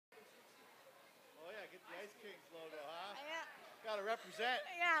Ice Kings logo, huh? Yeah. Got to represent.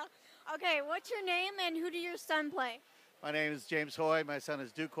 Yeah. Okay, what's your name and who do your son play? My name is James Hoy. My son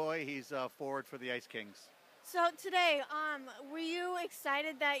is Duke Hoy. He's forward for the Ice Kings. So today, were you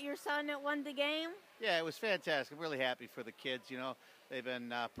excited that your son won the game? Yeah, it was fantastic. I'm really happy for the kids. You know, they've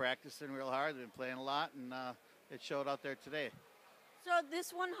been practicing real hard. They've been playing a lot, and it showed out there today. So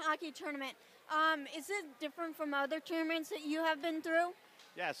this OneHockey tournament, is it different from other tournaments that you have been through?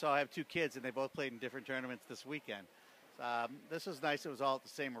 Yeah, so I have two kids, and they both played in different tournaments this weekend. This was nice. It was all at the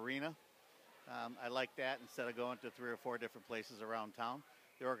same arena. I like that instead of going to 3 or 4 different places around town.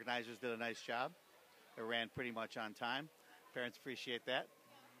 The organizers did a nice job. It ran pretty much on time. Parents appreciate that.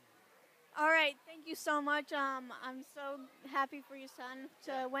 All right, thank you so much. I'm so happy for your son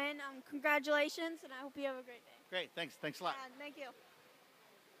to win. Congratulations, and I hope you have a great day. Great, thanks a lot. Thank you.